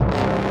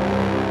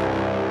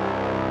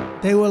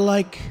They were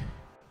like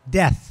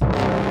death.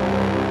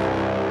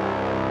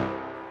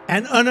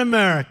 And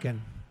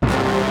un-American.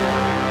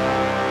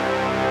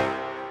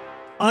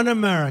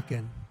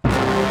 Un-American.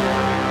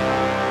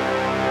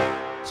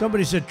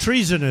 Somebody said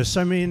treasonous.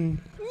 I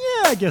mean,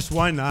 yeah, I guess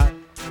why not?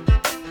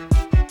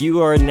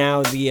 You are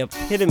now the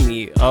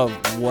epitome of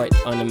what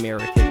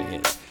un-American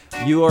is.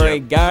 You are a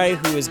guy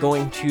who is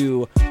going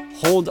to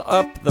hold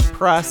up the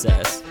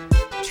process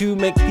to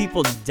make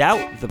people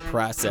doubt the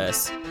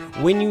process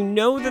when you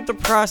know that the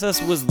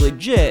process was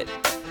legit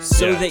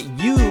so that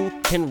you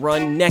can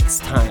run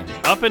next time.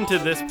 Up until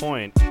this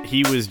point,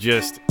 he was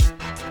just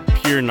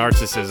pure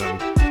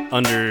narcissism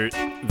under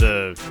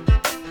the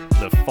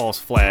false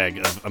flag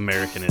of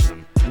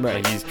Americanism. Right.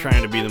 Like he's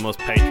trying to be the most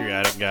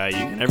patriotic guy you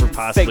can ever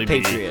possibly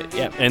Fake patriot,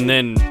 yeah. And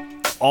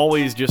then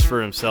always just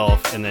for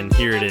himself, and then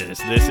here it is.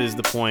 This is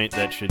the point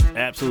that should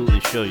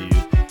absolutely show you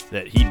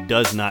that he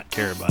does not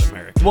care about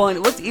America. Well, and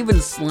what's even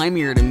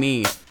slimier to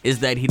me is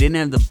that he didn't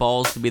have the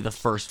balls to be the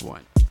first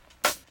one.